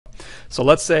So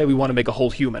let's say we want to make a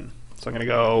whole human. So I'm going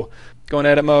to go into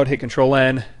edit mode, hit Control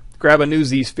N, grab a new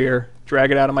Z-sphere,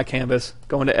 drag it out of my canvas,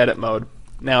 go into edit mode.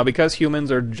 Now, because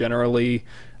humans are generally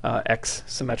X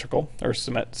symmetrical, or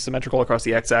symmetrical across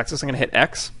the X axis, I'm going to hit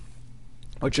X,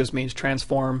 which just means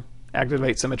transform,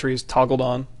 activate symmetries, toggled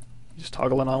on. Just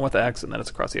toggle it on with X, and then it's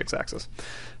across the X axis.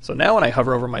 So now when I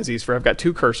hover over my Z-sphere, I've got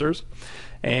two cursors,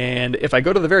 and if I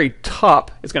go to the very top,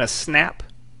 it's going to snap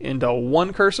into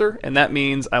one cursor, and that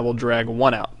means I will drag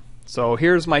one out. So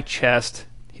here's my chest,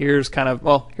 here's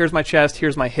my chest,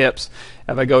 here's my hips.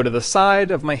 If I go to the side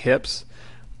of my hips,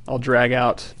 I'll drag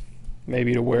out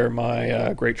maybe to where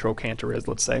my great trochanter is,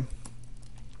 let's say.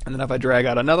 And then if I drag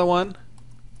out another one,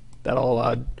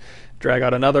 that'll drag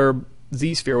out another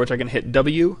Z-sphere, which I can hit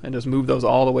W and just move those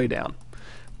all the way down.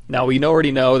 Now we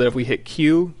already know that if we hit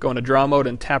Q, go into draw mode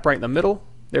and tap right in the middle,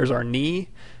 there's our knee,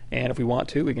 and if we want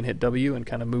to, we can hit W and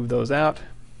kind of move those out,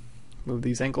 move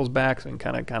these ankles back, so we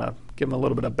can kind of give them a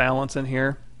little bit of balance in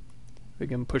here. We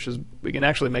can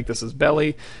actually make this his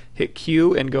belly, hit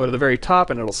Q and go to the very top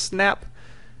and it'll snap.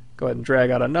 Go ahead and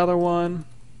drag out another one,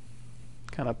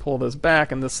 kind of pull this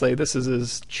back, and let's say this is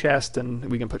his chest,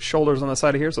 and we can put shoulders on the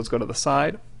side of here, so let's go to the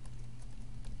side.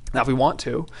 Now if we want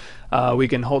to, we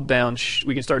can hold down,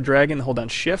 we can start dragging and hold down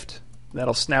Shift.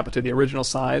 That'll snap it to the original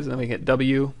size, and then we hit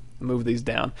W and move these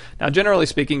down. Now generally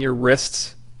speaking, your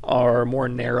wrists are more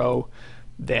narrow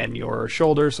than your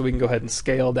shoulders, so we can go ahead and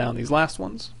scale down these last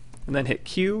ones. And then hit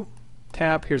Q,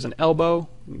 tap, here's an elbow,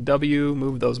 W,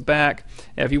 move those back.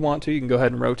 And if you want to, you can go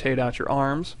ahead and rotate out your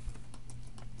arms.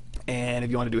 And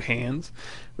if you want to do hands,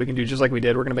 we can do just like we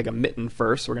did. We're going to make a mitten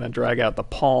first. We're going to drag out the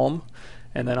palm.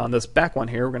 And then on this back one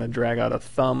here, we're going to drag out a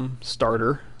thumb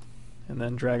starter, and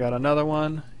then drag out another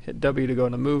one, hit W to go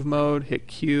into move mode, hit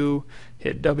Q,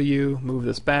 hit W, move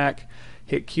this back,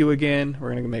 hit Q again.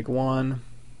 We're going to make 1,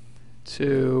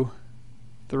 2,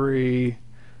 3,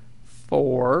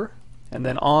 4, and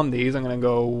then on these I'm going to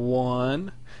go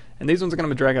 1, and these ones are going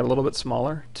to drag out a little bit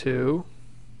smaller, 2,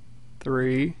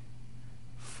 3,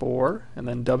 4, and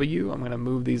then W. I'm going to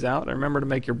move these out. And remember to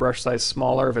make your brush size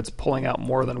smaller. If it's pulling out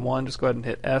more than one, just go ahead and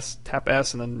hit S, tap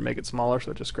S, and then make it smaller so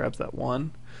it just grabs that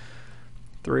 1,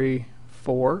 3,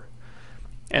 4.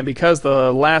 And because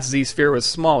the last Z-sphere was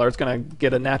smaller, it's going to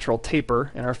get a natural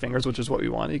taper in our fingers, which is what we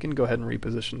want. You can go ahead and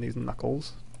reposition these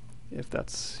knuckles if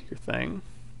that's your thing.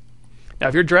 Now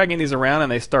if you're dragging these around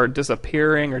and they start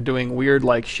disappearing or doing weird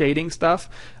like shading stuff,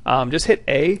 just hit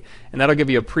A and that'll give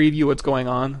you a preview what's going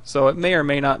on. So it may or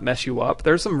may not mess you up.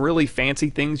 There's some really fancy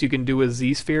things you can do with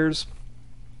Z-spheres,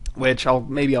 which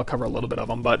maybe I'll cover a little bit of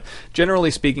them, but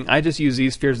generally speaking, I just use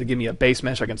Z-spheres to give me a base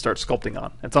mesh I can start sculpting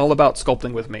on. It's all about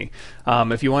sculpting with me.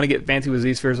 If you want to get fancy with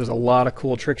Z-spheres, there's a lot of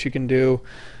cool tricks you can do.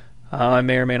 I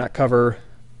may or may not cover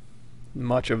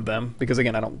much of them because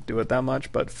again, I don't do it that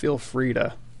much, but feel free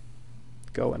to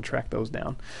go and track those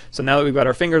down. So now that we've got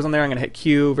our fingers on there, I'm going to hit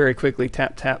Q very quickly,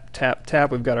 tap, tap, tap, tap.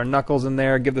 We've got our knuckles in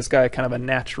there. Give this guy kind of a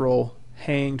natural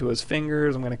hang to his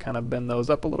fingers. I'm going to kind of bend those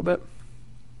up a little bit.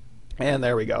 And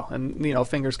there we go. And you know,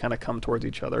 fingers kind of come towards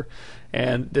each other.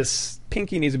 And this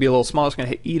pinky needs to be a little smaller. So I'm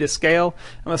going to hit E to scale.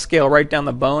 I'm going to scale right down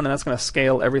the bone, and that's going to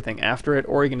scale everything after it.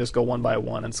 Or you can just go one by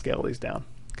one and scale these down.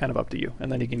 Kind of up to you.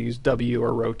 And then you can use W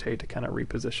or rotate to kind of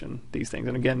reposition these things.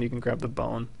 And again, you can grab the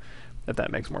bone if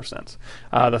that makes more sense.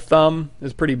 The thumb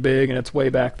is pretty big and it's way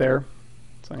back there.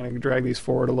 So I'm going to drag these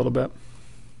forward a little bit.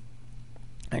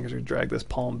 I'm going to drag this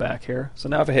palm back here. So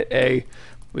now if I hit A,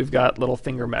 we've got little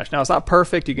finger mesh. Now it's not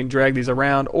perfect. You can drag these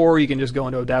around, or you can just go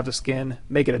into Adaptive Skin,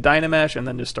 make it a Dynamesh, and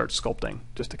then just start sculpting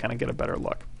just to kind of get a better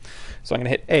look. So I'm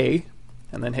going to hit A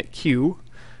and then hit Q.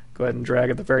 Go ahead and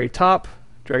drag at the very top.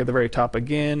 Drag at the very top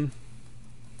again.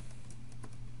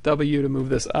 W to move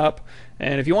this up,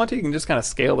 and if you want to, you can just kind of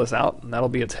scale this out, and that'll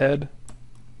be its head.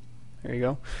 There you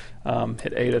go.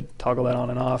 Hit A to toggle that on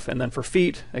and off, and then for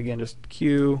feet, again, just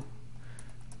Q,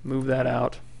 move that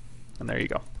out, and there you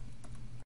go.